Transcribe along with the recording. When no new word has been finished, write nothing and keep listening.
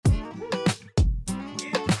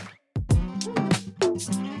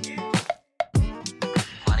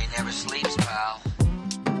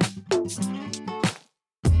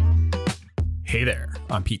Hey there,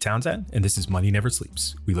 I'm Pete Townsend, and this is Money Never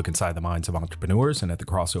Sleeps. We look inside the minds of entrepreneurs and at the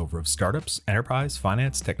crossover of startups, enterprise,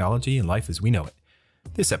 finance, technology, and life as we know it.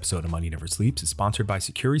 This episode of Money Never Sleeps is sponsored by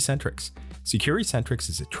SecuriCentrix. SecuriCentrix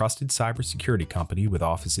is a trusted cybersecurity company with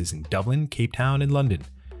offices in Dublin, Cape Town, and London.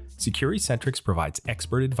 SecuriCentrix provides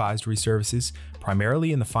expert advisory services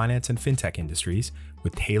primarily in the finance and fintech industries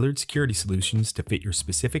with tailored security solutions to fit your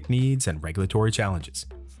specific needs and regulatory challenges.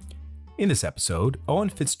 In this episode, Owen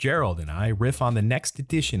Fitzgerald and I riff on the next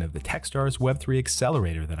edition of the Techstars Web3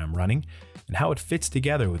 Accelerator that I'm running and how it fits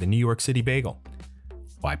together with a New York City bagel.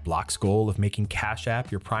 Why Block's goal of making Cash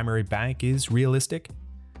App your primary bank is realistic.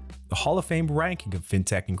 The Hall of Fame ranking of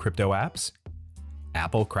fintech and crypto apps.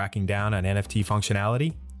 Apple cracking down on NFT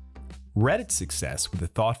functionality. Reddit's success with the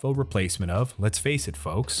thoughtful replacement of, let's face it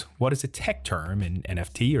folks, what is a tech term in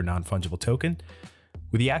NFT or non-fungible token,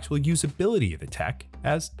 with the actual usability of the tech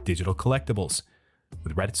as digital collectibles,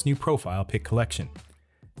 with Reddit's new profile pic collection.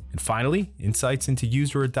 And finally, insights into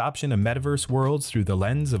user adoption of metaverse worlds through the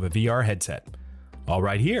lens of a VR headset. All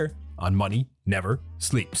right here on Money Never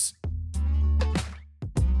Sleeps.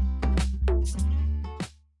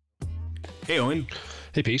 Hey Owen.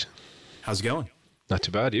 Hey Pete. How's it going? Not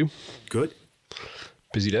too bad, you? Good.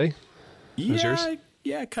 Busy day? How's yours?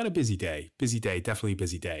 Yeah, kind of busy day. Busy day, definitely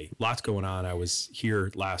busy day. Lots going on. I was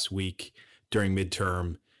here last week during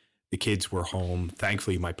midterm. The kids were home.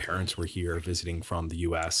 Thankfully, my parents were here visiting from the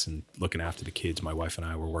US and looking after the kids. My wife and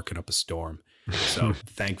I were working up a storm. So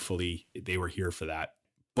thankfully, they were here for that.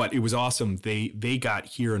 But it was awesome. They got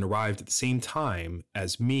here and arrived at the same time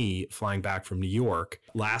as me flying back from New York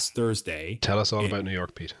last Thursday. Tell us all about New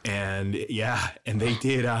York, Pete. And they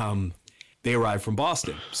did. They arrived from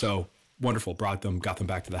Boston. So wonderful. got them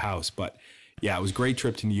back to the house. But yeah, it was a great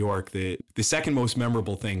trip to New York. The second most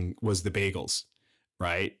memorable thing was the bagels,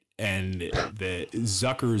 right? And the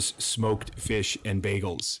Zucker's smoked fish and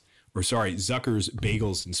bagels. Zucker's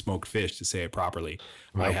bagels and smoked fish, to say it properly.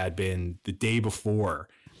 Wow. I had been the day before.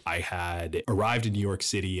 I had arrived in New York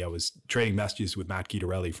City. I was trading messages with Matt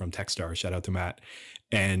Guidarelli from Techstars. Shout out to Matt.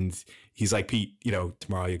 And he's like, Pete,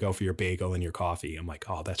 tomorrow you go for your bagel and your coffee. I'm like,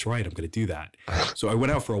 oh, that's right. I'm going to do that. So I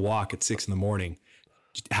went out for a walk at 6 a.m,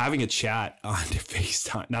 having a chat on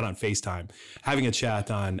FaceTime, not on FaceTime, having a chat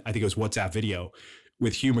on, I think it was WhatsApp video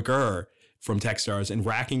with Hugh McGurr from Techstars and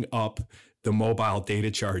racking up the mobile data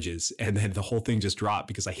charges. And then the whole thing just dropped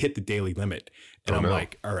because I hit the daily limit. And I'm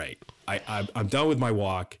like, all right, I'm done with my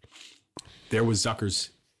walk. There was Zucker's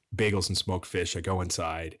bagels and smoked fish. I go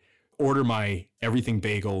inside, order my everything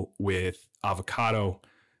bagel with avocado,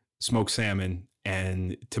 smoked salmon,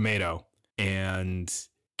 and tomato, and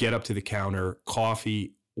get up to the counter,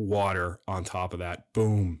 coffee, water on top of that.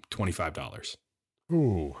 Boom, $25.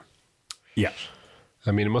 Ooh. Yeah.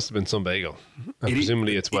 I mean, it must have been some bagel.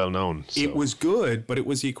 Presumably it's well known. So. It was good, but it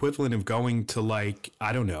was the equivalent of going to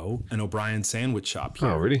an O'Brien sandwich shop here.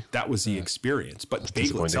 Oh, really? That was the experience. But the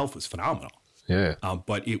bagel itself was phenomenal. Yeah.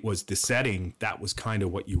 But it was the setting, that was kind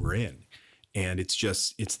of what you were in. And it's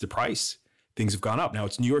the price. Things have gone up. Now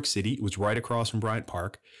it's New York City. It was right across from Bryant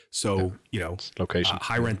Park. So, location.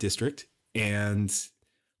 High rent district.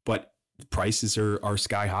 But the prices are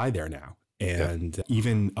sky high there now. And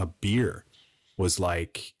even a beer was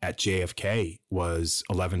like at JFK was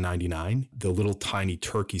 $11.99. The little tiny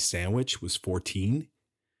turkey sandwich was $14.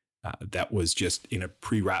 That was just in a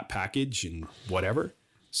pre-wrap package and whatever.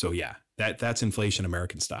 So yeah, that's inflation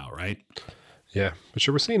American style, right? Yeah, but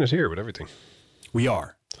sure, we're seeing it here with everything. We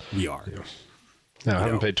are. Yeah. Now, I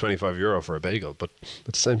haven't paid €25 for a bagel, but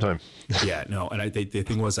at the same time. Yeah, no. And the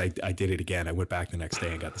thing was, I did it again. I went back the next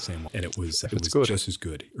day and got the same one. And it was good. Just as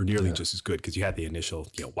good, or nearly just as good, because you had the initial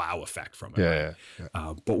wow effect from it. Yeah.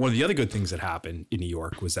 But one of the other good things that happened in New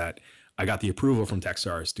York was that I got the approval from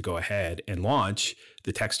Techstars to go ahead and launch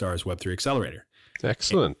the Techstars Web3 Accelerator.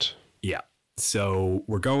 Excellent. Yeah. So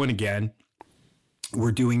we're going again.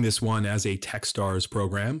 We're doing this one as a Techstars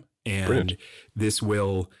program. And Brilliant. This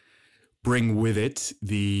will bring with it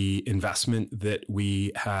the investment that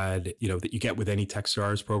we had, that you get with any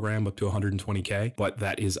Techstars program up to $120K. But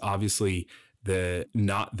that is obviously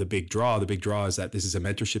not the big draw. The big draw is that this is a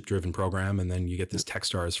mentorship driven program. And then you get this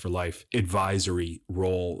Techstars for Life advisory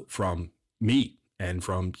role from me and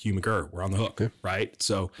from Hugh McGurr. We're on the hook, right?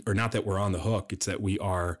 So, or not that we're on the hook. It's that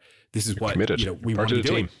this is what committed. We want to be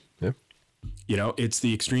doing. Yeah. It's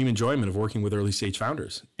the extreme enjoyment of working with early stage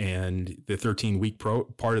founders. And the 13-week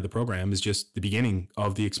part of the program is just the beginning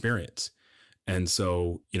of the experience. And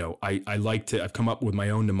so, I've come up with my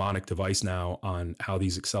own mnemonic device now on how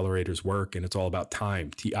these accelerators work. And it's all about time,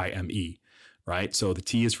 TIME, right? So the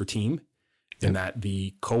T is for team, and that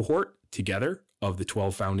the cohort together of the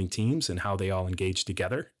 12 founding teams and how they all engage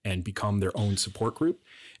together and become their own support group,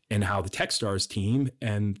 and how the Techstars team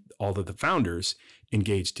and all of the founders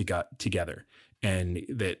engage together, and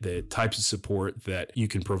the types of support that you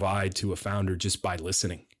can provide to a founder just by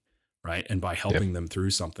listening, right? And by helping them through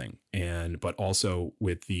something. But also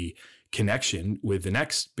with the connection with the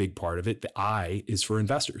next big part of it, the I is for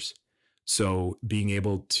investors. So being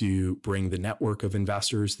able to bring the network of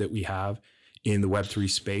investors that we have in the Web3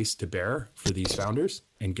 space to bear for these founders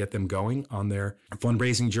and get them going on their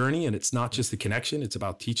fundraising journey. And it's not just the connection, it's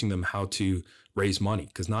about teaching them how to raise money,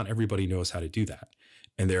 because not everybody knows how to do that.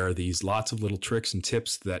 And there are these lots of little tricks and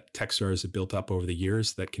tips that Techstars have built up over the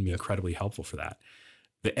years that can be incredibly helpful for that.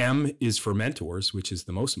 The M is for mentors, which is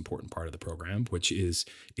the most important part of the program, which is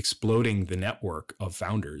exploding the network of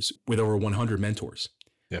founders with over 100 mentors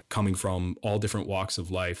coming from all different walks of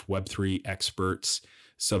life, Web3 experts,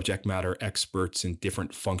 subject matter experts in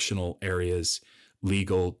different functional areas,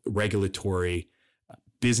 legal, regulatory,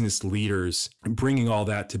 business leaders, bringing all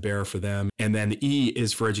that to bear for them. And then the E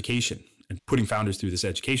is for education and putting founders through this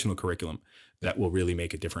educational curriculum that will really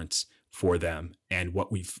make a difference for them. And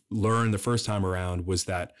what we've learned the first time around was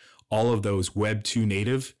that all of those Web 2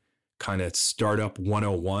 native kind of startup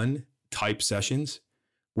 101 type sessions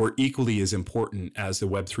were equally as important as the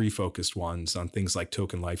Web 3 focused ones on things like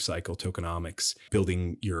token lifecycle, tokenomics,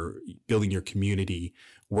 building your community,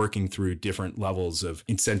 working through different levels of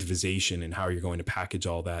incentivization and how you're going to package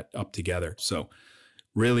all that up together. So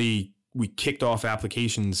really, we kicked off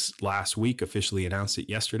applications last week, officially announced it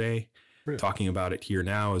yesterday, talking about it here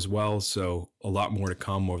now as well. So a lot more to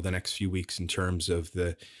come over the next few weeks in terms of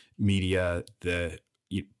the media, the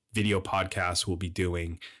video podcasts we'll be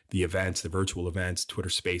doing, the events, the virtual events, Twitter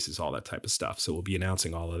Spaces, all that type of stuff. So we'll be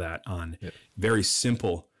announcing all of that on very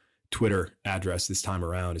simple Twitter address this time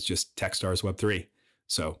around. It's just Techstars Web3.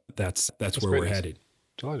 So that's where we're headed.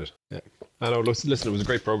 Delighted. Yeah. I know. Listen, it was a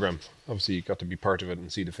great program. Obviously, you got to be part of it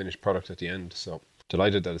and see the finished product at the end. So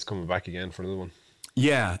delighted that it's coming back again for another one.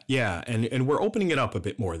 Yeah. And we're opening it up a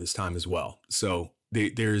bit more this time as well. So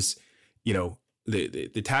there's, the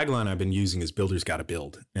tagline I've been using is builders got to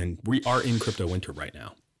build. And we are in crypto winter right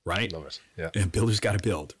now, right? Love it. Yeah. And builders got to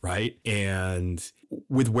build, right? And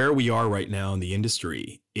with where we are right now in the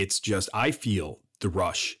industry, it's just, I feel the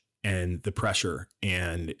rush and the pressure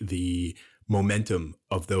and the momentum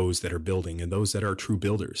of those that are building and those that are true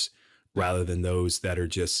builders, rather than those that are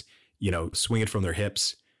just, swing it from their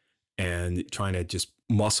hips and trying to just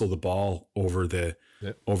muscle the ball over the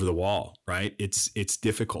wall, right? It's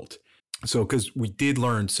difficult. So, because we did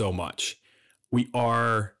learn so much, we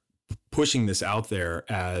are pushing this out there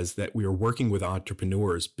as that we are working with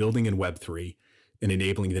entrepreneurs building in Web3 and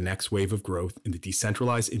enabling the next wave of growth in the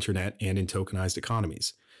decentralized internet and in tokenized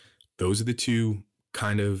economies. Those are the two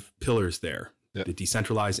kind of pillars there, the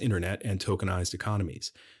decentralized internet and tokenized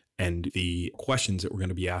economies. And the questions that we're going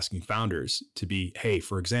to be asking founders to be, hey,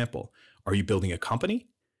 for example, are you building a company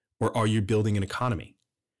or are you building an economy?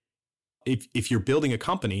 If you're building a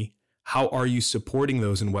company, how are you supporting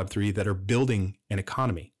those in Web3 that are building an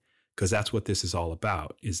economy? Because that's what this is all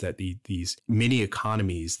about, is that these mini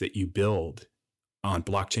economies that you build on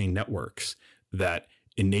blockchain networks that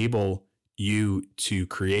enable you to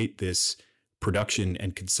create this production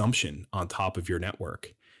and consumption on top of your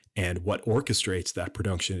network. And what orchestrates that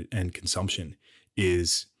production and consumption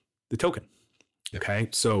is the token. Okay.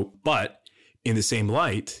 So, but in the same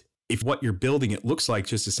light, if what you're building, it looks like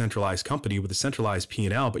just a centralized company with a centralized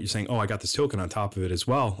P&L, but you're saying, oh, I got this token on top of it as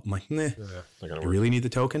well. I'm like, nah, you really need the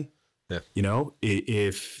token? Yeah.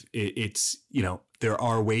 If it's, there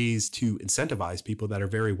are ways to incentivize people that are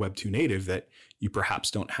very Web 2 native that you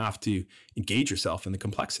perhaps don't have to engage yourself in the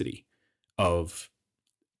complexity of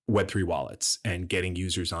Web3 wallets and getting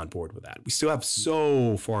users on board with that. We still have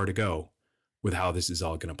so far to go with how this is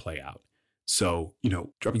all going to play out. So,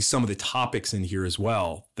 dropping some of the topics in here as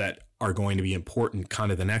well that are going to be important,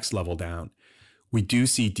 kind of the next level down. We do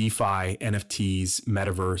see DeFi, NFTs,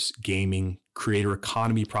 metaverse, gaming, creator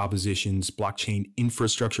economy propositions, blockchain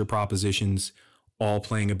infrastructure propositions, all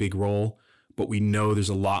playing a big role, but we know there's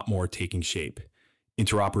a lot more taking shape.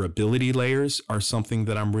 Interoperability layers are something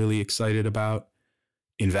that I'm really excited about.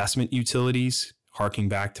 Investment utilities, harking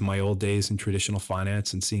back to my old days in traditional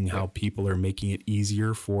finance and seeing how people are making it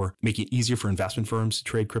easier for investment firms to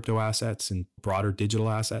trade crypto assets and broader digital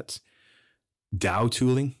assets. DAO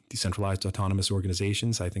tooling, decentralized autonomous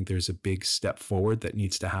organizations. I think there's a big step forward that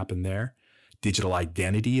needs to happen there. Digital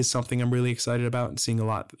identity is something I'm really excited about and seeing a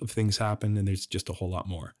lot of things happen, and there's just a whole lot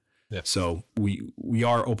more. Yeah. So we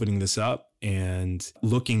are opening this up and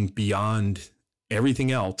looking beyond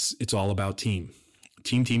everything else. It's all about team.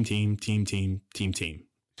 team, team, team, team, team, team, team.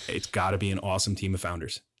 It's got to be an awesome team of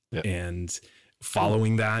founders. Yeah. And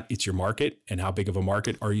following that, it's your market and how big of a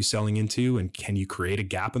market are you selling into, and can you create a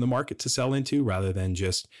gap in the market to sell into rather than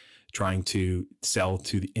just trying to sell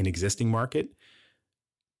to an existing market.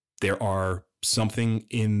 There are something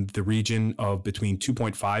in the region of between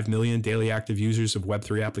 2.5 million daily active users of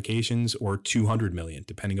Web3 applications or 200 million,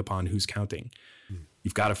 depending upon who's counting.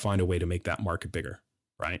 You've got to find a way to make that market bigger,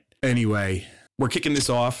 right? Anyway, we're kicking this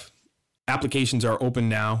off. Applications are open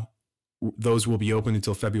now. Those will be open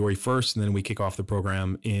until February 1st, and then we kick off the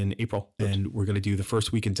program in April. And we're going to do the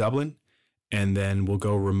first week in Dublin, and then we'll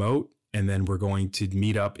go remote, and then we're going to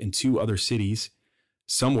meet up in 2 other cities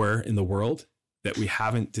somewhere in the world that we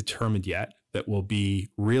haven't determined yet. That will be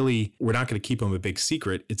really, we're not going to keep them a big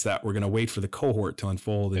secret. It's that we're going to wait for the cohort to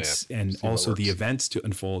unfold and also the events to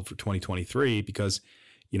unfold for 2023, because,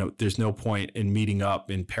 you know, there's no point in meeting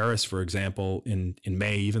up in Paris, for example, in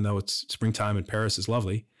May, even though it's springtime in Paris is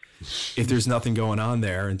lovely, if there's nothing going on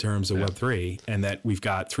there in terms of Web3, and that we've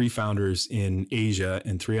got 3 founders in Asia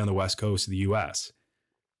and 3 on the West Coast of the US.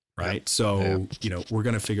 Right. So, you know, we're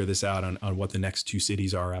going to figure this out on what the next 2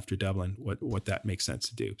 cities are after Dublin, what that makes sense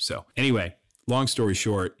to do. So anyway, long story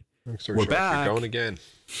short, we're back. You're going again.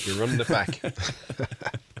 You're running it back.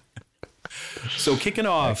 So kicking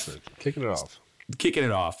it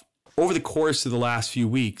off. Over the course of the last few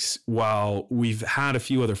weeks, while we've had a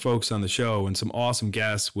few other folks on the show and some awesome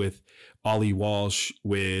guests with Ollie Walsh,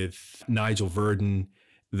 with Nigel Verdon,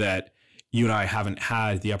 that you and I haven't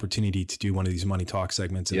had the opportunity to do one of these Money Talk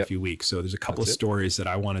segments in a few weeks. So there's a couple of stories that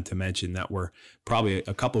I wanted to mention that were probably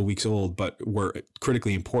a couple of weeks old, but were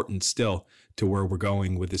critically important still to where we're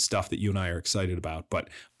going with this stuff that you and I are excited about. But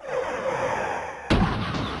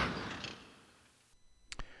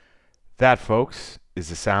that, folks, is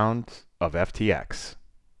the sound of FTX.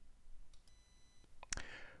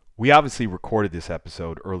 We obviously recorded this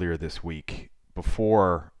episode earlier this week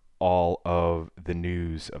before all of the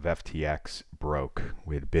news of FTX broke.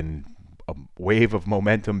 We had been a wave of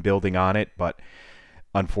momentum building on it, but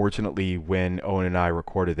unfortunately, when Owen and I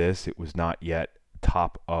recorded this, it was not yet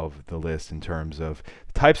top of the list in terms of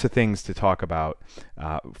the types of things to talk about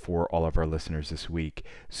for all of our listeners this week.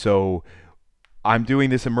 So I'm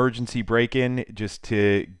doing this emergency break-in just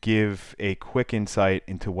to give a quick insight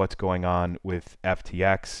into what's going on with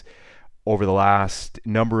FTX. Over the last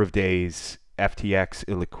number of days, FTX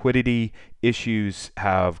illiquidity issues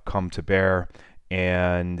have come to bear,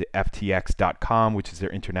 and FTX.com, which is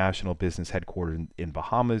their international business headquartered in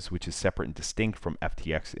Bahamas, which is separate and distinct from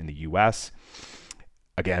FTX in the US.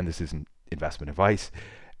 Again, this isn't investment advice,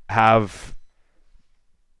 have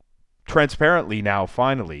transparently now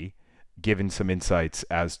finally given some insights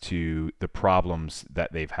as to the problems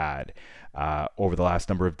that they've had. Over the last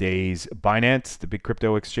number of days, Binance, the big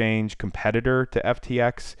crypto exchange competitor to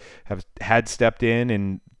FTX, had stepped in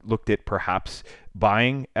and looked at perhaps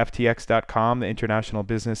buying FTX.com, the international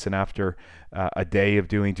business, and after a day of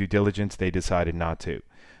doing due diligence, they decided not to.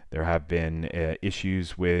 There have been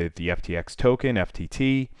issues with the FTX token,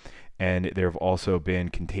 FTT, and there have also been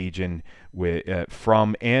contagion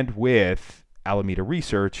from and with Alameda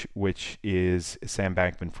Research, which is Sam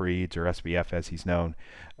Bankman-Fried's, or SBF as he's known,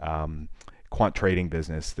 quant trading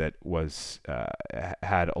business that was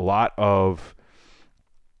had a lot of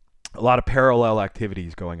parallel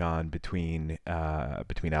activities going on between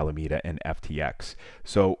Alameda and FTX.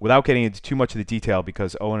 So without getting into too much of the detail,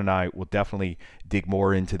 because Owen and I will definitely dig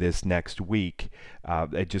more into this next week,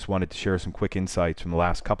 I just wanted to share some quick insights from the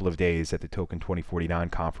last couple of days at the Token 2049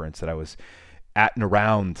 conference that I was at and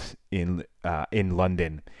around in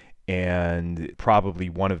London, and probably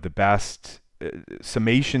one of the best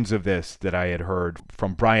summations of this that I had heard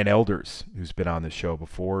from Brian Elders, who's been on the show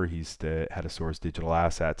before. He's the head of Source Digital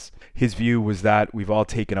Assets. His view was that we've all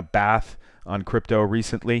taken a bath on crypto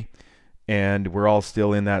recently, and we're all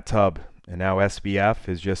still in that tub. And now SBF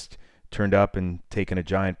has just turned up and taken a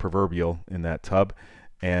giant proverbial in that tub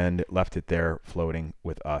and left it there floating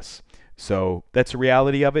with us. So that's the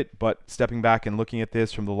reality of it. But stepping back and looking at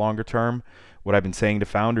this from the longer term, what I've been saying to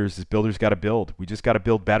founders is builders got to build. We just got to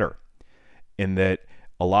build better. In that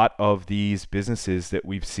a lot of these businesses that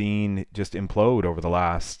we've seen just implode over the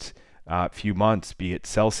last few months, be it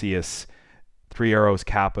Celsius, Three Arrows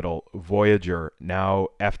Capital, Voyager, now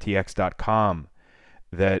FTX.com,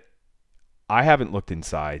 that I haven't looked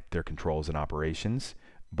inside their controls and operations,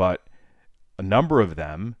 but a number of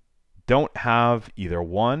them don't have either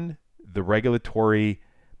one, the regulatory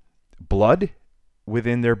blood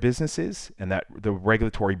within their businesses and that the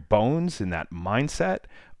regulatory bones and that mindset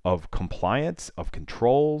of compliance, of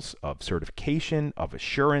controls, of certification, of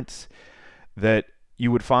assurance, that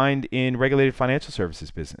you would find in regulated financial services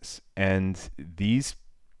business. And these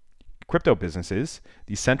crypto businesses,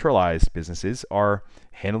 these centralized businesses, are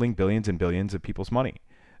handling billions and billions of people's money.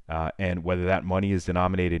 And whether that money is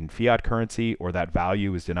denominated in fiat currency or that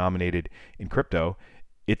value is denominated in crypto,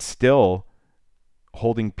 it's still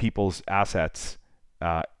holding people's assets,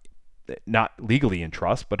 not legally in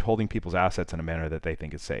trust, but holding people's assets in a manner that they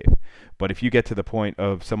think is safe. But if you get to the point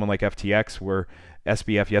of someone like FTX, where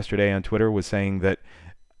SBF yesterday on Twitter was saying that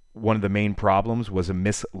one of the main problems was a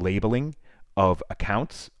mislabeling of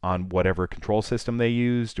accounts on whatever control system they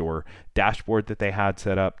used or dashboard that they had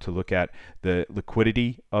set up to look at the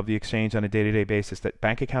liquidity of the exchange on a day-to-day basis, that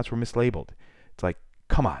bank accounts were mislabeled. It's like,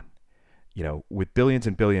 come on, with billions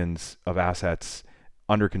and billions of assets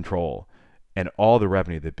under control and all the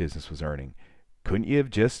revenue that business was earning, couldn't you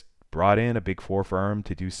have just brought in a Big Four firm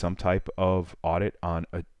to do some type of audit on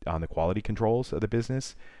the quality controls of the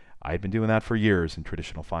business? I've been doing that for years in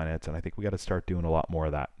traditional finance, and I think we got to start doing a lot more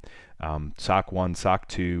of that. SOC 1, SOC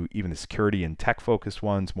 2, even the security and tech-focused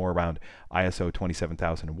ones, more around ISO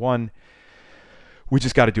 27001. We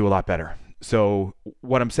just got to do a lot better. So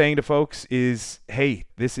what I'm saying to folks is, hey,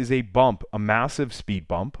 this is a bump, a massive speed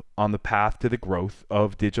bump on the path to the growth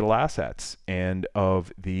of digital assets and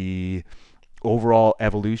of the overall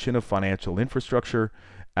evolution of financial infrastructure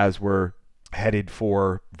as we're headed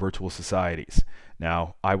for virtual societies.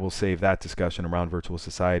 Now, I will save that discussion around virtual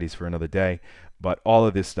societies for another day, but all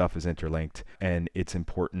of this stuff is interlinked, and it's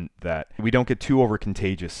important that we don't get too over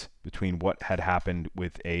contagious between what had happened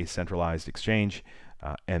with a centralized exchange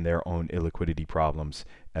and their own illiquidity problems,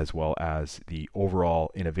 as well as the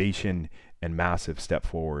overall innovation and massive step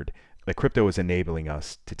forward that crypto is enabling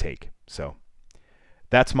us to take. So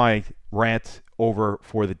that's my rant over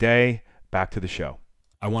for the day. Back to the show.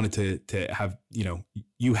 I wanted to have,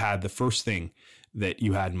 you had the first thing that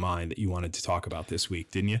you had in mind that you wanted to talk about this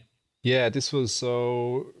week, didn't you? Yeah, this was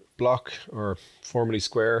Block, or formerly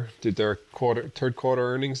Square, did their third quarter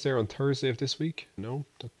earnings there on Thursday of this week.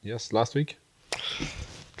 Yes, last week,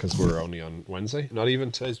 because we're only on Wednesday. Not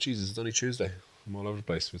even today's Jesus, it's only Tuesday. I'm all over the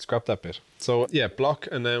place. We'll scrap that bit. So yeah, Block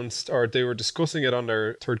announced, or they were discussing it on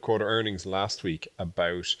their third quarter earnings last week,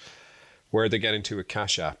 about where they get into a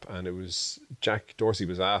Cash App, and it was Jack Dorsey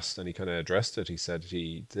was asked, and he kind of addressed it. He said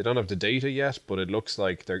they don't have the data yet, but it looks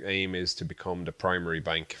like their aim is to become the primary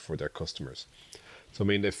bank for their customers. So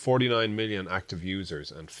they have 49 million active users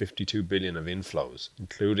and 52 billion of inflows,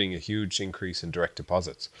 including a huge increase in direct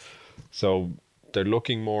deposits. So they're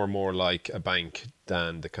looking more and more like a bank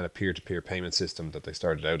than the kind of peer-to-peer payment system that they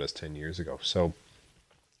started out as 10 years ago. So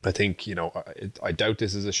I think, I doubt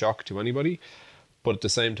this is a shock to anybody. But at the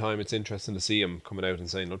same time, it's interesting to see them coming out and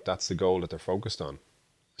saying, look, that's the goal that they're focused on.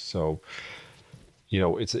 So,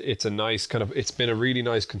 it's a nice it's been a really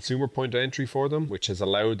nice consumer point of entry for them, which has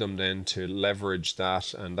allowed them then to leverage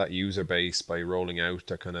that and that user base by rolling out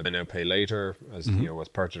their kind of buy now, pay later as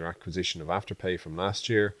part of their acquisition of Afterpay from last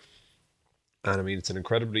year. And it's an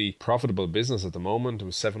incredibly profitable business at the moment. It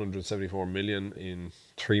was 774 million in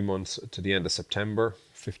 3 months to the end of September,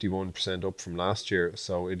 51% up from last year.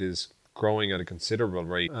 So it is growing at a considerable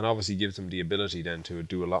rate, and obviously gives them the ability then to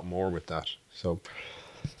do a lot more with that. So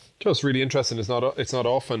just really interesting. It's not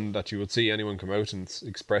often that you would see anyone come out and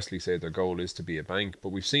expressly say their goal is to be a bank, but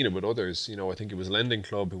we've seen it with others. I think it was Lending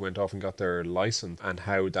Club who went off and got their license, and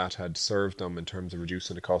how that had served them in terms of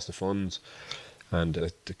reducing the cost of funds and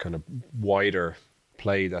the kind of wider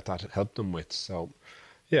play that had helped them with. So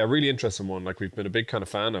yeah, really interesting one. Like, we've been a big kind of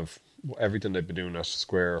fan of everything they've been doing at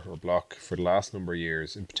Square or Block for the last number of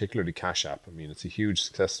years, in particularly Cash App. It's a huge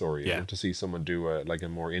success story. Yeah. I want to see someone do a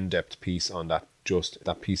more in-depth piece on that, just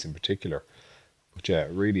that piece in particular. But yeah,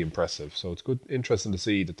 really impressive. So it's interesting to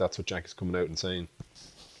see that that's what Jack is coming out and saying.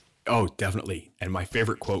 Oh, definitely. And my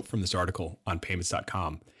favorite quote from this article on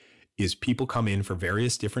payments.com is, people come in for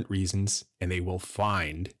various different reasons and they will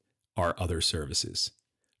find our other services,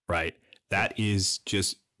 right? That is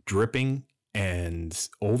just dripping and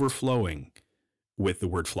overflowing with the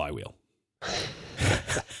word flywheel.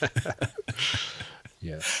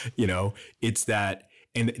 Yeah. It's that,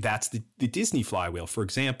 and that's the Disney flywheel. For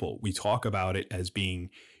example, we talk about it as being,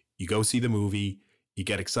 you go see the movie, you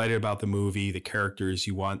get excited about the movie, the characters,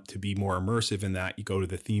 you want to be more immersive in that, you go to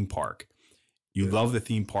the theme park. You love the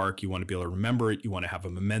theme park, you want to be able to remember it, you want to have a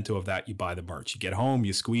memento of that, you buy the merch. You get home,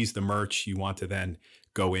 you squeeze the merch, you want to then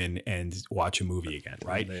go in and watch a movie again,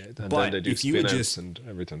 right? But if you had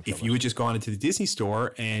just gone into the Disney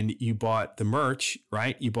store and you bought the merch,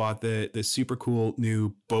 right? You bought the super cool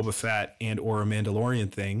new Boba Fett and or a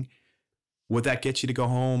Mandalorian thing, would that get you to go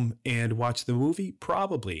home and watch the movie?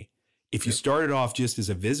 Probably. If you started off just as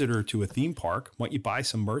a visitor to a theme park, might you buy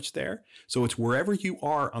some merch there? So it's wherever you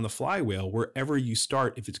are on the flywheel, wherever you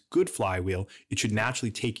start, if it's good flywheel, it should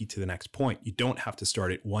naturally take you to the next point. You don't have to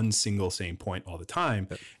start at one single same point all the time.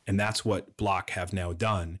 And that's what Block have now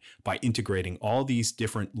done by integrating all these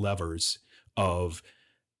different levers of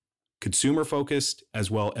consumer focused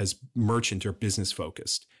as well as merchant or business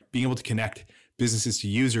focused, being able to connect businesses to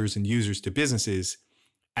users and users to businesses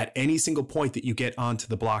at any single point that you get onto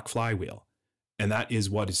the Block flywheel. And that is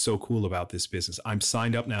what is so cool about this business. I'm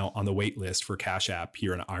signed up now on the wait list for Cash App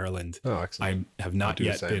here in Ireland. Oh, excellent. I have not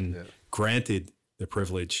yet been granted the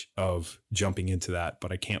privilege of jumping into that,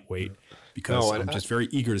 but I can't wait because I'm just very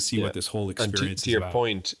eager to see what this whole experience is about. To your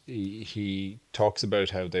point, he talks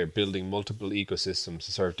about how they're building multiple ecosystems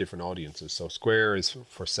to serve different audiences. So Square is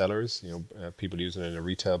for sellers, people using it in a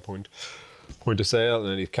retail point of sale,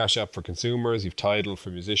 and then you've Cash App for consumers, you've Tidal for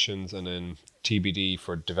musicians, and then TBD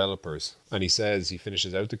for developers. And he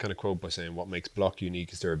finishes out the kind of quote by saying, what makes Block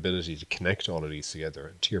unique is their ability to connect all of these together.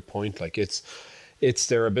 And to your point, like it's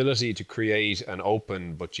their ability to create an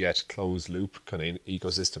open but yet closed loop kind of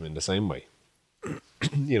ecosystem in the same way.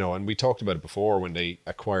 And we talked about it before when they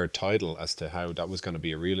acquired Tidal as to how that was going to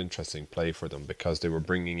be a real interesting play for them because they were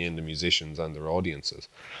bringing in the musicians and their audiences,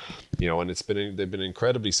 and they've been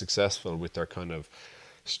incredibly successful with their kind of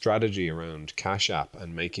strategy around Cash App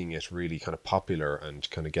and making it really kind of popular and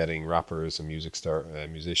kind of getting rappers and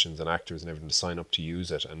musicians and actors and everything to sign up to use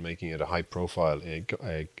it and making it a high profile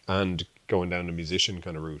and going down the musician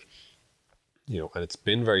kind of route. And it's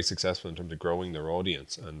been very successful in terms of growing their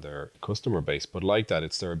audience and their customer base. But like that,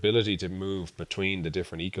 it's their ability to move between the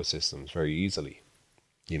different ecosystems very easily,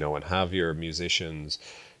 and have your musicians,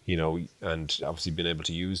 and obviously being able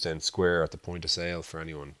to use then Square at the point of sale for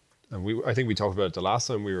anyone. And I think we talked about it the last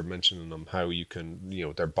time we were mentioning them, how you can,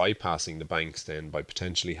 they're bypassing the banks then by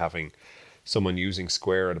potentially having someone using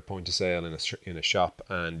Square at a point of sale in a shop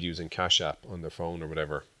and using Cash App on their phone or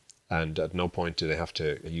whatever. And at no point do they have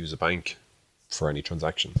to use a bank for any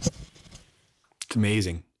transaction. It's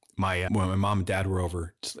amazing. When my mom and dad were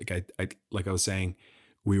over, just like I was saying,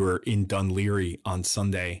 we were in Dunleary on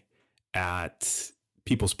Sunday at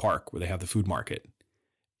People's Park where they have the food market.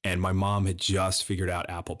 And my mom had just figured out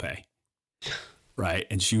Apple Pay. Right.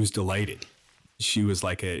 And she was delighted. She was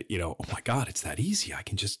like oh my God, it's that easy. I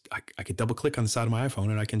could double click on the side of my iPhone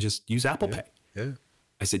and I can just use Apple Pay. Yeah.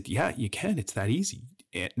 I said, yeah, you can. It's that easy.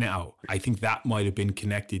 And now I think that might have been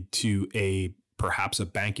connected to perhaps a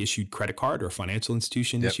bank issued credit card or a financial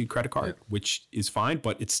institution issued credit card, which is fine,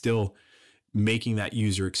 but it's still making that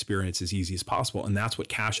user experience as easy as possible. And that's what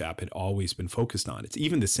Cash App had always been focused on. It's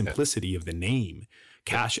even the simplicity of the name,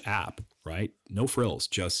 Cash App, right? No frills,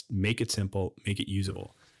 just make it simple, make it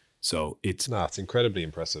usable. So it's incredibly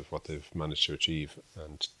impressive what they've managed to achieve.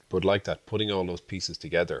 But like that, putting all those pieces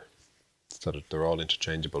together so that they're all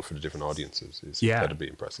interchangeable for the different audiences is incredibly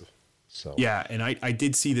impressive. So and I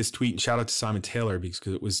did see this tweet, and shout out to Simon Taylor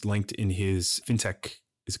because it was linked in his FinTech,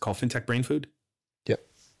 is it called FinTech Brain Food? Yep.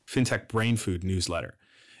 FinTech Brain Food newsletter.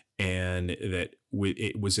 And that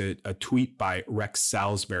it was a tweet by Rex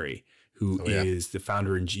Salisbury, who is the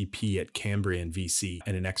founder and GP at Cambrian VC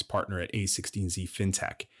and an ex-partner at A16Z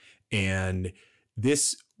FinTech. And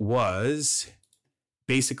this was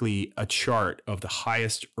basically a chart of the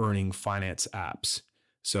highest earning finance apps.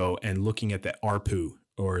 So, and looking at the ARPU,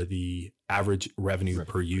 or the average revenue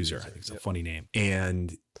per user. I think it's a funny name.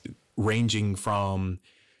 And ranging from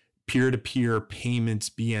peer-to-peer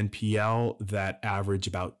payments, BNPL, that average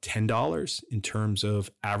about $10 in terms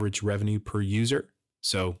of average revenue per user.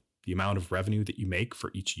 So the amount of revenue that you make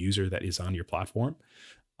for each user that is on your platform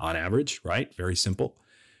on average, right? Very simple.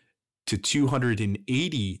 To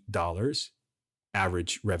 $280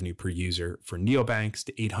 average revenue per user for neobanks,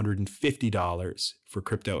 to $850 for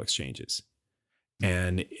crypto exchanges.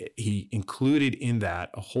 And he included in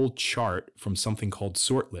that a whole chart from something called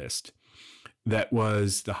Sortlist that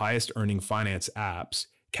was the highest earning finance apps.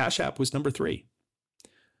 Cash App was number 3,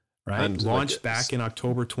 right? And launched back in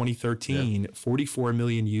October 2013, 44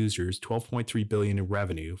 million users, 12.3 billion in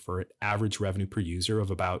revenue for an average revenue per user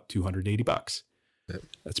of about $280.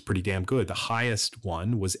 That's pretty damn good. The highest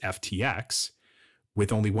one was FTX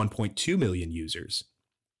with only 1.2 million users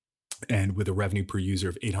and with a revenue per user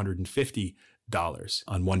of $850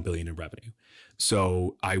 on $1 billion in revenue.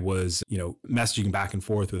 So I was, messaging back and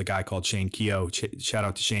forth with a guy called Shane Keogh. Shout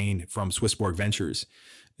out to Shane from Swissborg Ventures.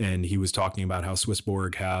 And he was talking about how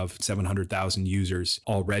Swissborg have 700,000 users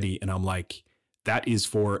already. And I'm like, that is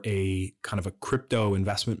for a kind of a crypto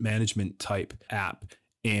investment management type app.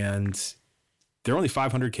 And they're only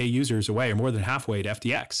 500K users away, or more than halfway to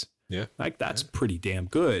FTX. Yeah. Like that's pretty damn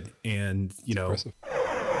good. And, Impressive.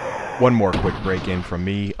 One more quick break in from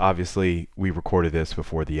me. Obviously, we recorded this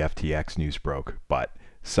before the FTX news broke, but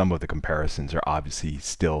some of the comparisons are obviously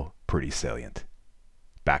still pretty salient.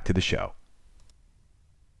 Back to the show.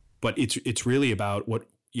 But it's really about what,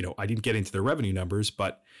 I didn't get into the revenue numbers,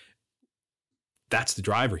 but that's the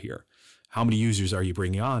driver here. How many users are you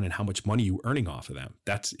bringing on and how much money are you earning off of them?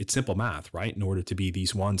 It's simple math, right? In order to be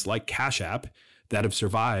these ones like Cash App that have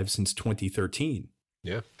survived since 2013.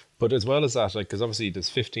 Yeah. But as well as that, like, because obviously there's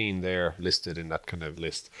 15 there listed in that kind of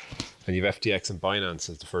list, and you've FTX and Binance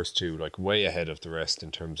as the first two, like way ahead of the rest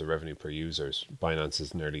in terms of revenue per users. Binance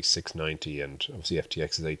is nearly 690, and obviously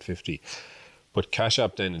FTX is 850. But Cash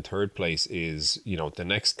App then in third place is, the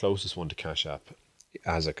next closest one to Cash App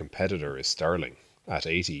as a competitor is Sterling at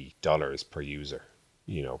 $80 per user,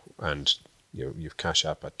 and you've Cash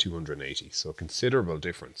App at 280, so a considerable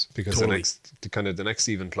difference. Because Totally. the next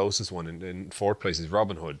even closest one in fourth place is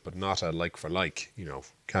Robinhood, but not a like for like,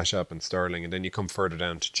 Cash App and Sterling, and then you come further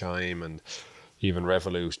down to Chime and even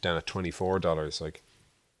Revolut down at $24. Like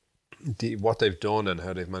what they've done and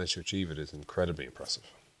how they've managed to achieve it is incredibly impressive.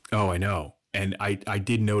 Oh, I know. And I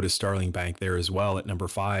did notice Starling Bank there as well at number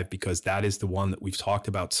 5, because that is the one that we've talked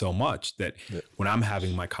about so much that when I'm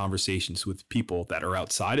having my conversations with people that are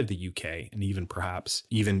outside of the UK and even perhaps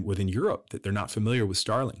even within Europe, that they're not familiar with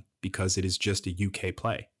Starling because it is just a UK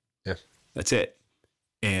play. Yeah. That's it.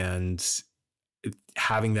 And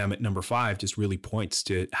having them at number 5 just really points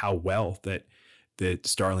to how well that the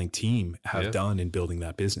Starling team have done in building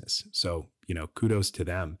that business. So, kudos to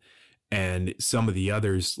them. And some of the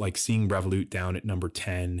others, like seeing Revolut down at number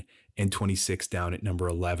 10 and 26 down at number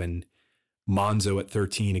 11, Monzo at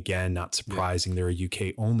 13, again, not surprising. They're a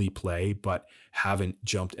UK only play, but haven't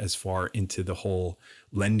jumped as far into the whole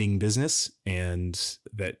lending business and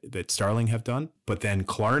that Starling have done. But then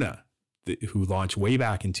Klarna, who launched way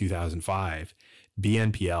back in 2005,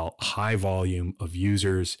 BNPL, high volume of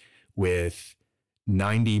users with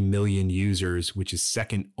 90 million users, which is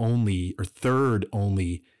second only or third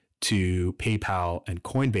only to PayPal and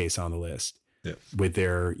Coinbase on the list with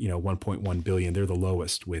their, 1.1 billion. They're the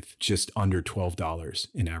lowest with just under $12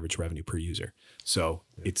 in average revenue per user. So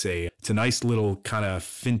it's a nice little kind of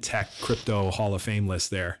fintech crypto Hall of Fame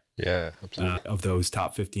list there. Yeah, absolutely. Of those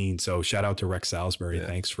top 15. So shout out to Rex Salisbury. Yeah.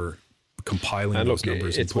 Thanks for compiling And those look,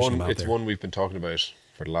 numbers and it's pushing one. them out It's there. one we've been talking about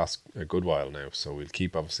for the last a good while now. So we'll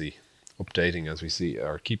keep obviously updating as we see,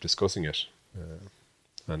 or keep discussing it.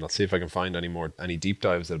 And I'll see if I can find any deep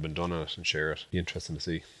dives that have been done on it and share it. Be interesting to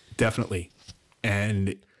see. Definitely.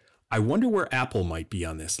 And I wonder where Apple might be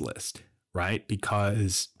on this list, right?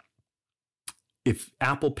 Because if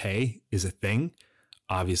Apple Pay is a thing,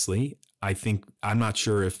 obviously, I'm not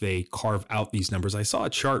sure if they carve out these numbers. I saw a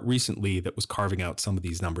chart recently that was carving out some of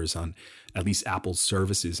these numbers on at least Apple's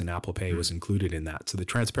services, and Apple Pay was included in that. So the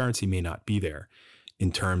transparency may not be there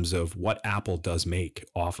in terms of what Apple does make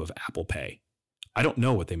off of Apple Pay. I don't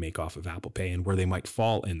know what they make off of Apple Pay and where they might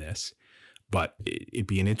fall in this, but it'd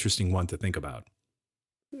be an interesting one to think about.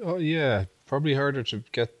 Oh yeah, probably harder to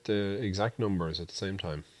get the exact numbers at the same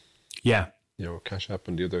time. Yeah. Cash App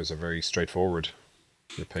and the others are very straightforward.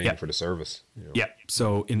 You're paying for the service. Yeah.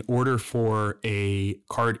 So in order for a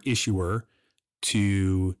card issuer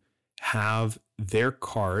to have their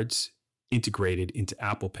cards integrated into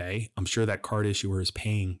Apple Pay, I'm sure that card issuer is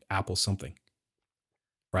paying Apple something.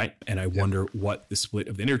 Right. And I wonder what the split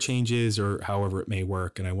of the interchange is or however it may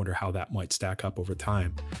work. And I wonder how that might stack up over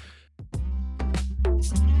time.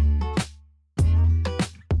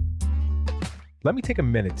 Let me take a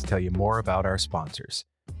minute to tell you more about our sponsors.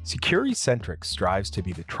 SecurityCentrix strives to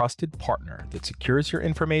be the trusted partner that secures your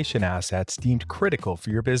information assets deemed critical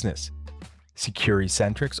for your business.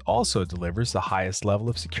 SecurityCentrix also delivers the highest level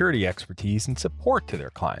of security expertise and support to their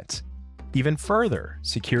clients. Even further,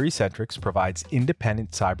 SecurityCentrix provides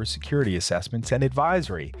independent cybersecurity assessments and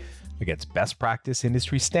advisory against best practice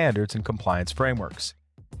industry standards and compliance frameworks.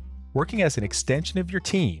 Working as an extension of your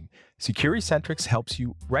team, SecurityCentrix helps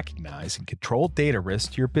you recognize and control data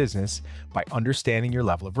risk to your business by understanding your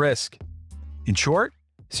level of risk. In short,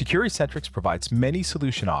 SecurityCentrix provides many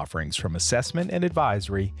solution offerings from assessment and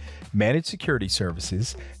advisory, managed security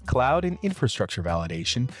services, cloud and infrastructure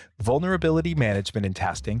validation, vulnerability management and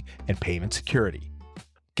testing, and payment security.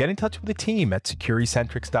 Get in touch with the team at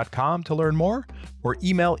securitycentrix.com to learn more, or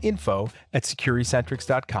email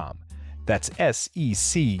info@securitycentrix.com. That's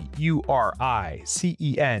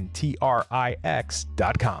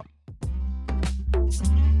SecuriCentrix.com.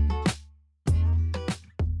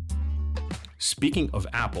 Speaking of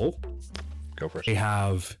Apple, Go for it. they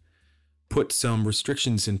have put some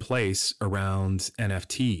restrictions in place around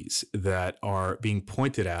NFTs that are being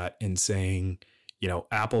pointed at and saying,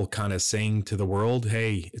 Apple kind of saying to the world,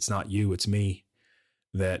 hey, it's not you, it's me.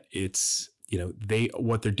 That it's,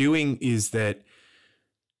 what they're doing is that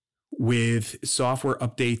with software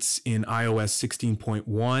updates in iOS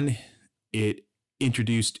 16.1, it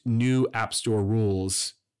introduced new App Store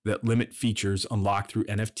rules that limit features unlocked through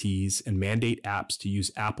NFTs and mandate apps to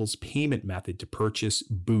use Apple's payment method to purchase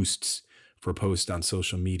boosts for posts on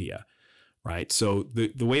social media, right? So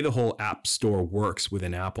the way the whole App Store works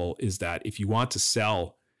within Apple is that if you want to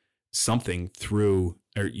sell something through,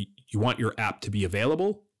 or you want your app to be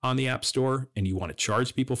available on the App Store and you want to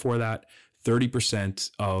charge people for that, 30%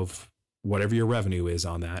 of whatever your revenue is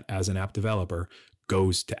on that as an app developer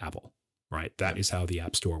goes to Apple, right? That is how the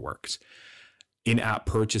App Store works. In-app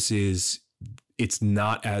purchases, it's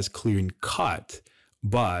not as clear and cut,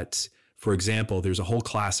 but for example, there's a whole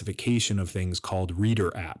classification of things called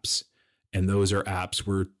reader apps. And those are apps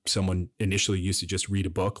where someone initially used to just read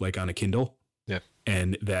a book like on a Kindle. Yeah.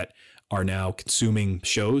 And that are now consuming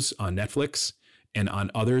shows on Netflix and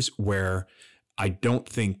on others where I don't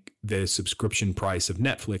think the subscription price of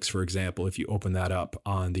Netflix, for example, if you open that up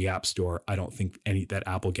on the App Store, I don't think that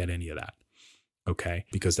Apple get any of that. Okay,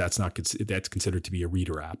 because that's considered to be a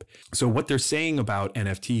reader app. So what they're saying about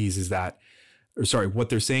NFTs is that, what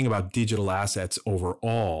they're saying about digital assets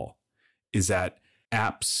overall is that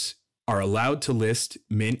apps are allowed to list,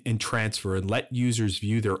 mint, and transfer and let users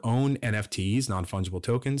view their own NFTs, non-fungible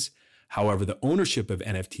tokens. However, the ownership of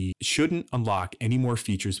NFT shouldn't unlock any more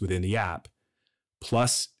features within the app.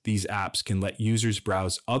 Plus, these apps can let users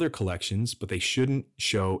browse other collections, but they shouldn't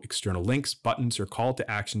show external links, buttons, or call to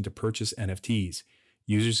action to purchase NFTs.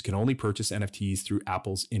 Users can only purchase NFTs through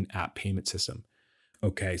Apple's in-app payment system.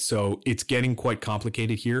 Okay, so it's getting quite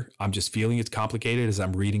complicated here. I'm just feeling it's complicated as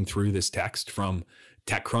I'm reading through this text from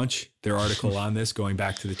TechCrunch, their article on this going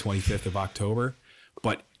back to the 25th of October.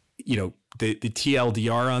 But, the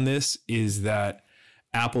TLDR on this is that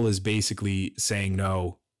Apple is basically saying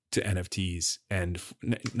no to NFTs, and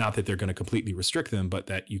not that they're going to completely restrict them, but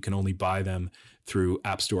that you can only buy them through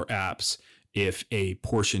App Store apps if a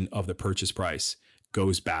portion of the purchase price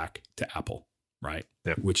goes back to Apple, right?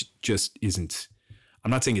 Yep. Which just isn't,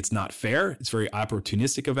 I'm not saying it's not fair. It's very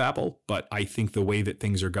opportunistic of Apple, but I think the way that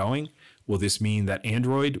things are going, will this mean that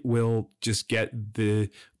Android will just get the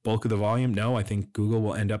bulk of the volume? No, I think Google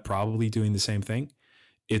will end up probably doing the same thing.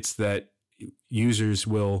 It's that users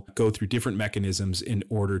will go through different mechanisms in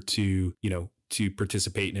order to, to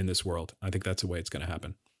participate in this world. I think that's the way it's going to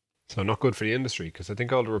happen. So not good for the industry, because I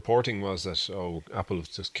think all the reporting was that, Apple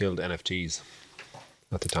just killed NFTs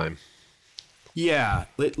at the time. Yeah,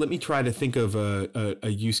 let me try to think of a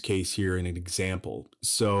use case here and an example.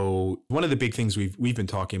 So one of the big things we've been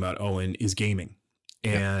talking about, Owen, is gaming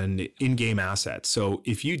and in-game assets. So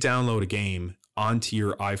if you download a game onto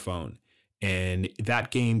your iPhone, and that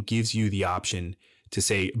game gives you the option to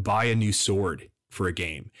say, buy a new sword for a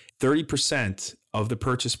game. 30% of the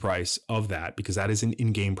purchase price of that, because that is an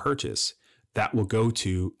in-game purchase, that will go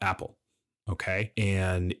to Apple. Okay.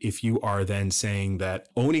 And if you are then saying that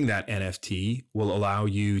owning that NFT will allow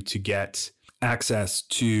you to get access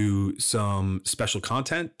to some special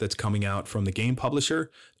content that's coming out from the game publisher,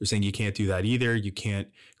 they're saying you can't do that either. You can't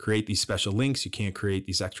create these special links. You can't create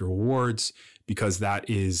these extra rewards because that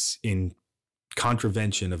is in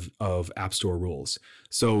contravention of App Store rules.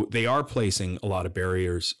 So they are placing a lot of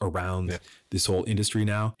barriers around this whole industry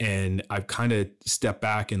now. And I've kind of stepped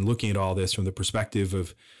back and looking at all this from the perspective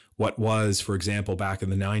of what was, for example, back in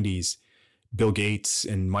the 90s, Bill Gates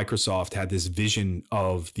and Microsoft had this vision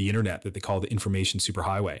of the internet that they call the information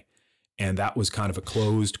superhighway. And that was kind of a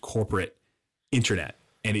closed corporate internet,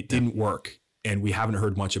 and it didn't work. And we haven't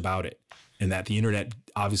heard much about it. And that the internet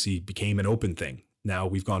obviously became an open thing. Now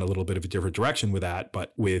we've gone a little bit of a different direction with that,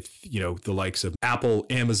 but with, the likes of Apple,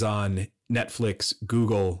 Amazon, Netflix,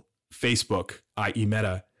 Google, Facebook, i.e.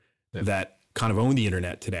 Meta, that kind of own the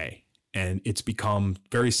internet today. And it's become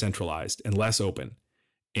very centralized and less open.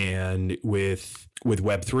 And with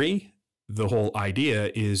Web3, the whole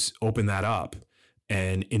idea is open that up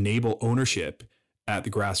and enable ownership at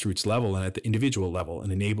the grassroots level and at the individual level,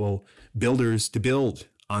 and enable builders to build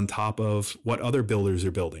on top of what other builders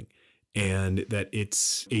are building. And that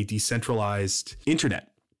it's a decentralized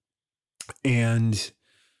internet. And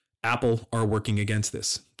Apple are working against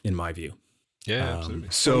this, in my view. Yeah, absolutely.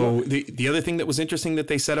 So the other thing that was interesting that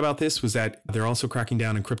they said about this was that they're also cracking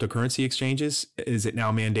down on cryptocurrency exchanges, is it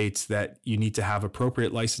now mandates that you need to have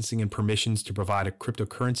appropriate licensing and permissions to provide a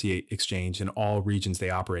cryptocurrency exchange in all regions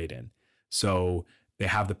they operate in. So They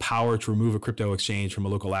have the power to remove a crypto exchange from a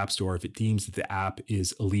local app store if it deems that the app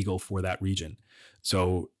is illegal for that region.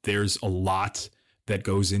 So there's a lot that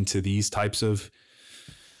goes into these types of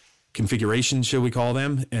configurations, shall we call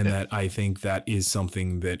them, and that I think that is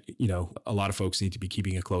something that, you know, a lot of folks need to be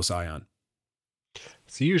keeping a close eye on.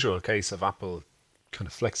 It's the usual case of Apple kind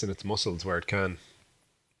of flexing its muscles where it can.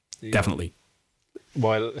 Definitely.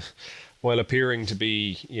 While appearing to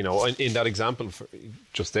be, you know, in that example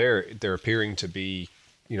just there, they're appearing to be,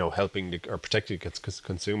 you know, helping or protecting the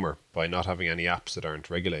consumer by not having any apps that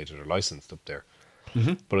aren't regulated or licensed up there.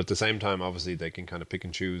 Mm-hmm. But at the same time, obviously, they can kind of pick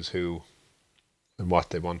and choose who and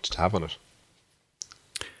what they want to have on it.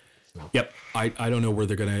 So. Yep. I don't know where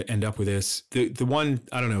they're going to end up with this. The one,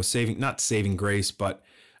 I don't know, not saving grace, but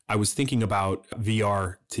I was thinking about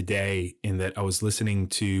VR today in that I was listening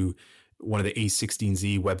to one of the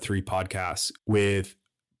A16Z Web3 podcasts with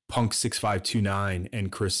Punk6529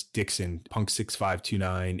 and Chris Dixon.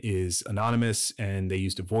 Punk6529 is anonymous and they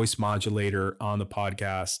used a voice modulator on the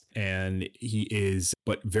podcast. And he is,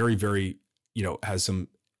 but very, very, you know, has some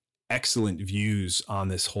excellent views on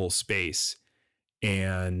this whole space.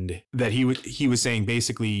 And that he was saying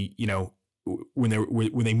basically, you know, when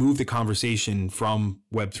they moved the conversation from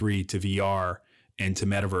Web3 to VR and to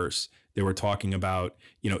metaverse, they were talking about,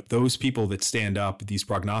 you know, those people that stand up, these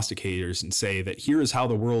prognosticators, and say that here is how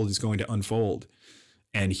the world is going to unfold,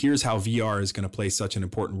 and here's how VR is going to play such an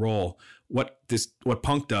important role. What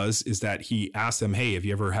Punk does is that he asks them, "Hey, have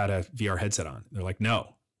you ever had a VR headset on?" They're like,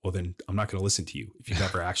 "No." Well, then I'm not going to listen to you if you've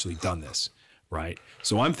never actually done this, right?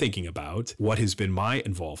 So I'm thinking about what has been my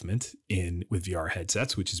involvement with VR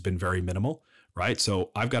headsets, which has been very minimal, right? So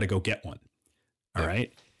I've got to go get one, all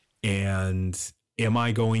right, and am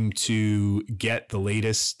I going to get the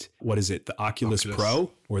latest, what is it, the Oculus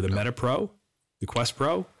Pro or the Meta Pro, the Quest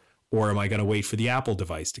Pro, or am I going to wait for the Apple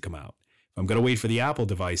device to come out? If I'm going to wait for the Apple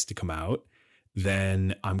device to come out,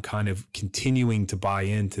 then I'm kind of continuing to buy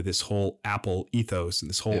into this whole Apple ethos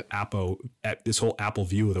and this whole Apple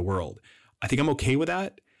view of the world. I think I'm okay with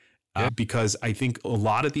that because I think a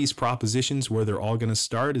lot of these propositions where they're all going to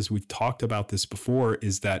start, as we've talked about this before,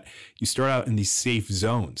 is that you start out in these safe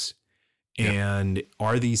zones. And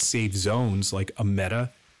are these safe zones like a Meta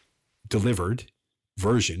delivered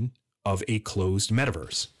version of a closed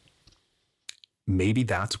metaverse? Maybe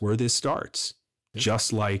that's where this starts.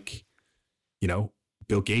 Just like, you know,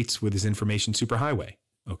 Bill Gates with his information superhighway.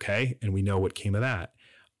 Okay. And we know what came of that.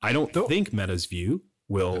 I don't think Meta's view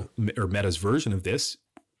or Meta's version of this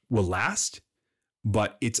will last,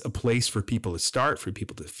 but it's a place for people to start, for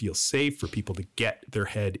people to feel safe, for people to get their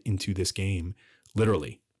head into this game,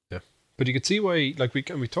 literally. But you could see why, like we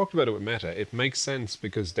talked about it with Meta, it makes sense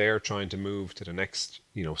because they're trying to move to the next,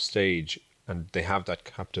 you know, stage and they have that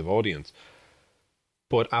captive audience.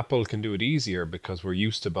 But Apple can do it easier because we're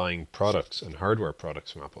used to buying products and hardware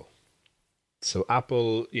products from Apple. So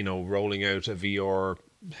Apple, you know, rolling out a VR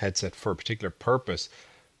headset for a particular purpose,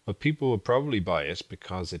 but people would probably buy it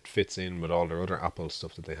because it fits in with all their other Apple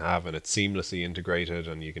stuff that they have and it's seamlessly integrated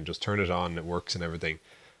and you can just turn it on and it works and everything.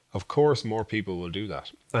 Of course, more people will do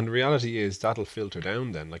that. And the reality is that'll filter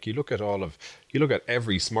down then. Like you look at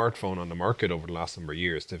every smartphone on the market over the last number of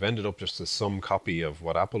years, they've ended up just as some copy of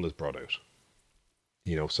what Apple has brought out.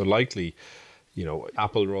 You know, so likely, you know,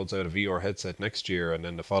 Apple rolls out a VR headset next year and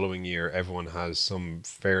then the following year, everyone has some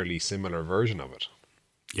fairly similar version of it.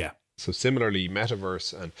 Yeah. So similarly,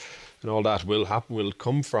 metaverse and all that will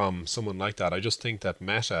come from someone like that. I just think that the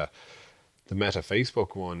Meta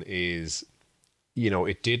Facebook one is, you know,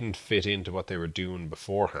 it didn't fit into what they were doing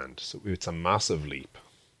beforehand. So it's a massive leap.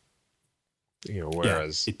 You know,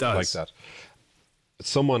 whereas it does. Like that.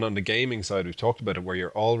 Someone on the gaming side, we've talked about it, where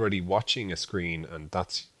you're already watching a screen and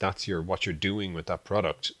that's what you're doing with that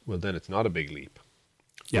product. Well, then it's not a big leap.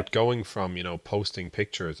 Yeah. But going from, you know, posting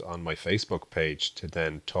pictures on my Facebook page to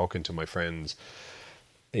then talking to my friends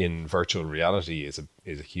in virtual reality is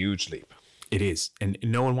a huge leap. It is. And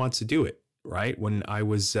no one wants to do it, right? When I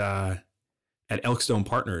was at Elkstone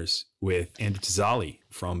Partners with Andrew Tazali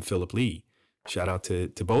from Philip Lee. Shout out to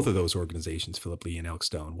both of those organizations, Philip Lee and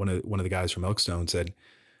Elkstone. One of the guys from Elkstone said,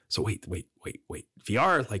 "So wait,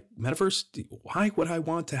 VR, like metaverse, why would I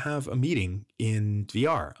want to have a meeting in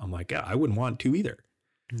VR?" I'm like, yeah, I wouldn't want to either.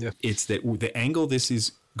 Yeah. It's that the angle this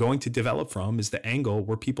is going to develop from is the angle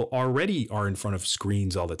where people already are in front of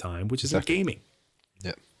screens all the time, which is exactly. Gaming.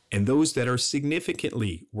 Yeah. And those that are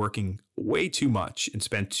significantly working way too much and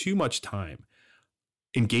spend too much time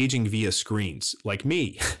engaging via screens, like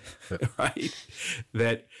me, right?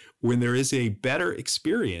 That when there is a better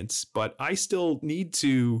experience, but I still need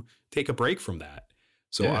to take a break from that,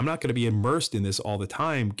 So I'm not going to be immersed in this all the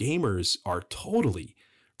time. Gamers are totally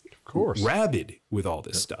rabid with all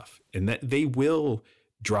this stuff, and that they will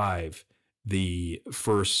drive the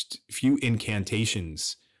first few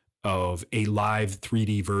incantations of a live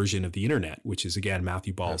 3D version of the internet, which is again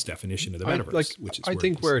Matthew Ball's definition of the metaverse. Which is I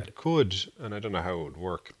think where it could, and I don't know how it would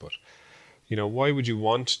work, but why would you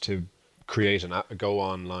want to create go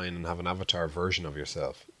online and have an avatar version of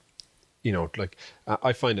yourself?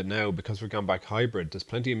 I find it now, because we've gone back hybrid, there's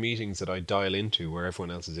plenty of meetings that I dial into where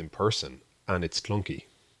everyone else is in person, and it's clunky.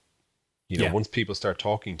 Once people start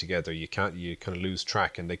talking together, you kind of lose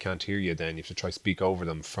track, and they can't hear you. Then you have to try speak over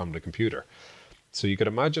them from the computer. So you could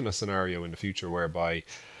imagine a scenario in the future whereby,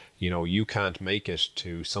 you can't make it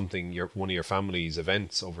to one of your family's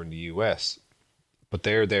events over in the US, but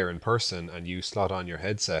they're there in person, and you slot on your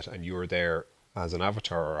headset and you're there as an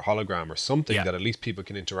avatar or a hologram or something that at least people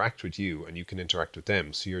can interact with you and you can interact with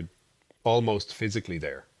them. So you're almost physically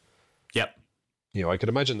there. Yep. I could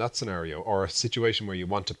imagine that scenario, or a situation where you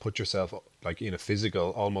want to put yourself like in a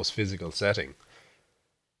almost physical setting.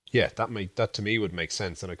 Yeah, that to me would make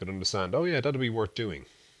sense, and I could understand. Oh yeah, that'd be worth doing.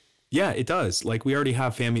 Yeah, it does. Like, we already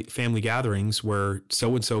have family gatherings where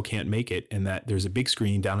so and so can't make it, and that there's a big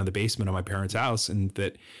screen down in the basement of my parents' house, and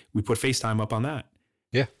that we put FaceTime up on that.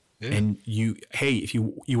 Yeah. Yeah. And if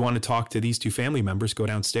you want to talk to these two family members, go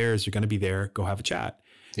downstairs. You're going to be there. Go have a chat.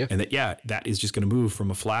 Yeah. And that is just going to move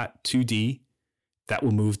from a flat 2D. That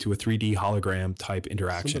will move to a 3D hologram type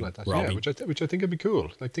interaction. Something like that. Yeah, which I think would be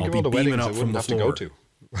cool. Like, think of all the weddings I wouldn't have to go to.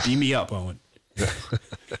 Beam me up, Owen.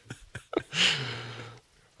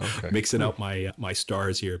 Okay. Mixing up my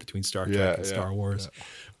stars here between Star Trek and Star Wars,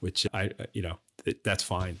 which that's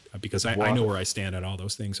fine, because I know where I stand on all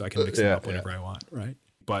those things, so I can mix them up whenever I want, right?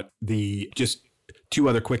 But just two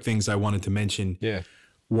other quick things I wanted to mention. Yeah.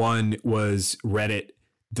 One was Reddit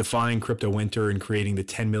defying crypto winter and creating the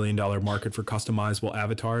 $10 million market for customizable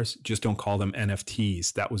avatars. Just don't call them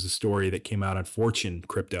NFTs. That was a story that came out on Fortune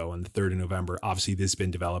Crypto on the 3rd of November. Obviously, this has been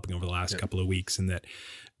developing over the last couple of weeks, and that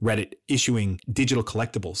Reddit issuing digital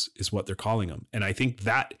collectibles is what they're calling them. And I think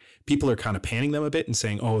that people are kind of panning them a bit and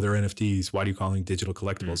saying, oh, they're NFTs. Why do you call them digital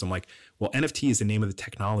collectibles? I'm like, well, NFT is the name of the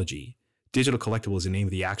technology. Digital collectible is the name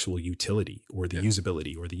of the actual utility or the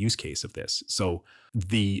usability or the use case of this. So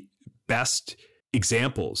the best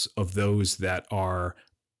examples of those that are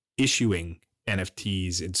issuing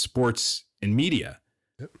NFTs in sports and media,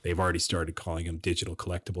 they've already started calling them digital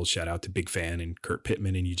collectibles. Shout out to Big Fan and Kurt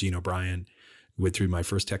Pittman and Eugene O'Brien, who went through my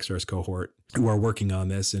first Techstars cohort, who are working on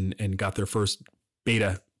this and got their first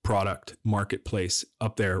beta product marketplace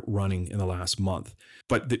up there running in the last month.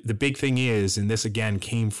 But the big thing is, and this again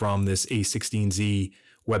came from this A16Z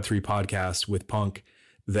Web3 podcast with Punk,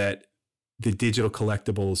 that the digital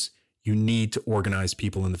collectibles, you need to organize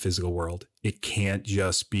people in the physical world. It can't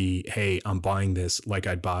just be, hey, I'm buying this like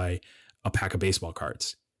I'd buy a pack of baseball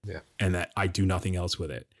cards. Yeah. And that I do nothing else with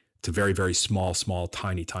it. It's a very, very small,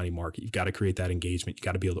 tiny market. You've got to create that engagement. You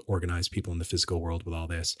got to be able to organize people in the physical world with all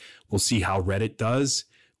this. We'll see how Reddit does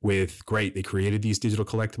with, great, they created these digital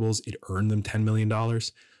collectibles. It earned them $10 million.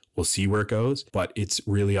 We'll see where it goes, but it's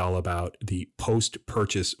really all about the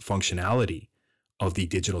post-purchase functionality of the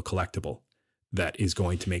digital collectible that is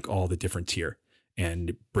going to make all the difference here,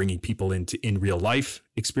 and bringing people into in real life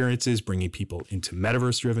experiences, bringing people into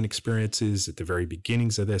metaverse driven experiences at the very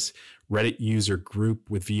beginnings of this. Reddit user group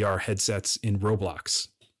with VR headsets in Roblox.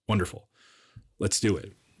 Wonderful. Let's do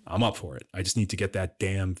it. I'm up for it. I just need to get that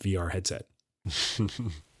damn VR headset.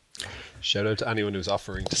 Shout out to anyone who's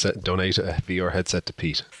offering to donate a VR headset to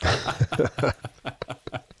Pete.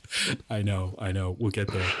 I know. We'll get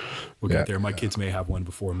there. Get there. My kids may have one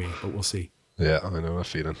before me, but we'll see. Yeah, I know that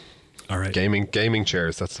feeling. All right. Gaming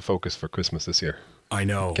chairs. That's the focus for Christmas this year. I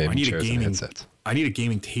know. I need a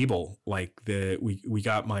gaming table. Like we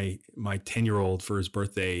got my 10-year-old for his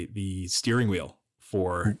birthday, the steering wheel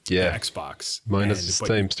for the Xbox. Mine is the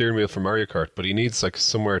same steering wheel for Mario Kart, but he needs like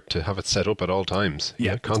somewhere to have it set up at all times.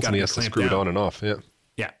 Yeah, constantly has to screw it on and off. Yeah.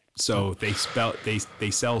 Yeah. So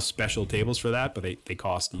they sell special tables for that, but they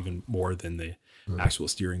cost even more than the actual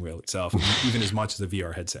steering wheel itself, even as much as a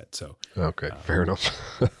VR headset. So okay, fair enough.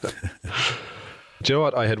 Do you know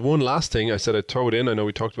what? I had one last thing I said I'd throw it in. I know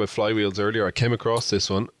we talked about flywheels earlier. I came across this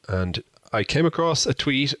one, and I came across a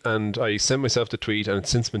tweet, and I sent myself the tweet, and it's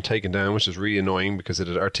since been taken down, which is really annoying because it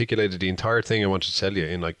had articulated the entire thing I wanted to tell you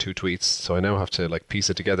in like 2 tweets. So I now have to like piece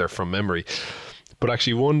it together from memory. But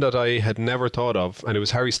actually one that I had never thought of, and it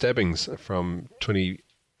was Harry Stebbings from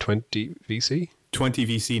 2020 VC. 20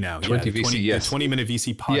 VC now. 20 VC, yes. The 20-minute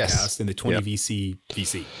VC podcast and the 20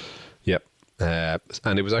 VC. Yep.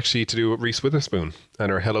 And it was actually to do with Reese Witherspoon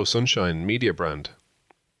and her Hello Sunshine media brand.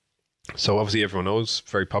 So obviously everyone knows,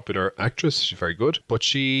 very popular actress. She's very good. But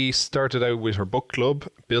she started out with her book club,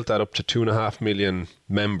 built that up to 2.5 million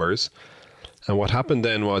members. And what happened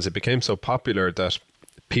then was it became so popular that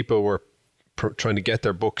people were trying to get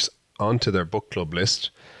their books onto their book club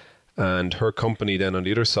list. And her company then on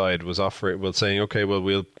the other side was saying, okay, well,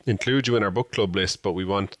 we'll include you in our book club list, but we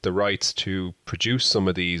want the rights to produce some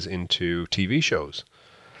of these into TV shows.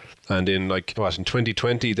 And in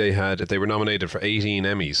 2020, they were nominated for 18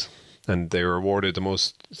 Emmys, and they were awarded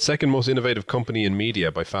the second most innovative company in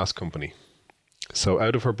media by Fast Company. So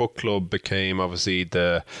out of her book club became obviously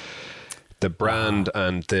the brand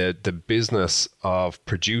and the business of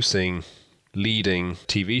producing leading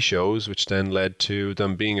TV shows, which then led to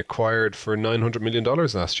them being acquired for $900 million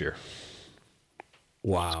last year.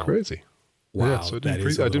 Wow. It's crazy. Wow. Yeah, so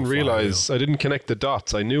I didn't realize, I didn't connect the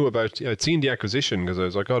dots. I knew I'd seen the acquisition because I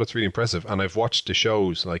was like, oh, that's really impressive. And I've watched the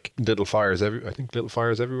shows like Little Fires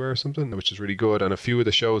Everywhere or something, which is really good. And a few of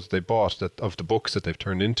the shows they bought of the books that they've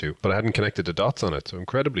turned into, but I hadn't connected the dots on it. So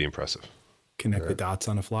incredibly impressive. Connect the dots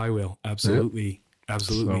on a flywheel. Absolutely. Yeah.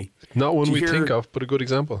 Absolutely. So, not one we think of, but a good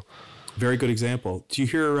example. Very good example. Do you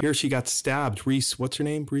hear she got stabbed? Reese, what's her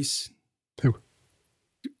name? Reese? Who?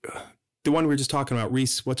 The one we were just talking about.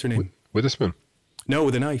 Reese, what's her name? Witherspoon? No,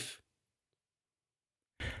 with a knife.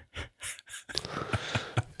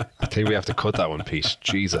 I think we have to cut that one, Pete.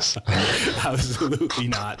 Jesus. Absolutely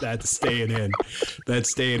not. That's staying in.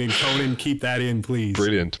 Conan, keep that in, please.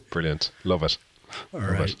 Brilliant. Love it. All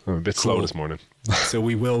right. I'm a bit slow this morning. So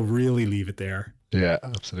we will really leave it there. Yeah,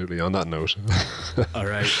 absolutely. On that note. All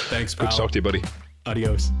right. Thanks, pal. Good to talk to you, buddy.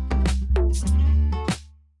 Adios.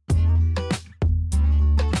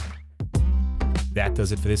 That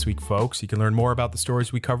does it for this week, folks. You can learn more about the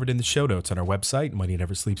stories we covered in the show notes on our website,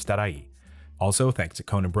 moneyneversleeps.ie. Also, thanks to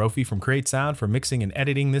Conan Brophy from Create Sound for mixing and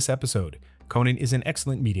editing this episode. Conan is an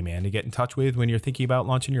excellent media man to get in touch with when you're thinking about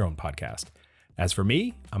launching your own podcast. As for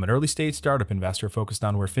me, I'm an early-stage startup investor focused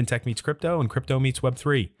on where fintech meets crypto and crypto meets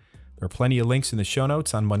Web3. There are plenty of links in the show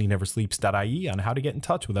notes on moneyneversleeps.ie on how to get in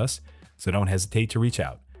touch with us, so don't hesitate to reach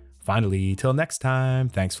out. Finally, till next time,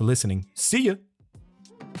 thanks for listening. See ya!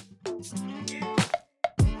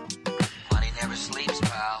 Money never sleeps,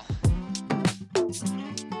 pal.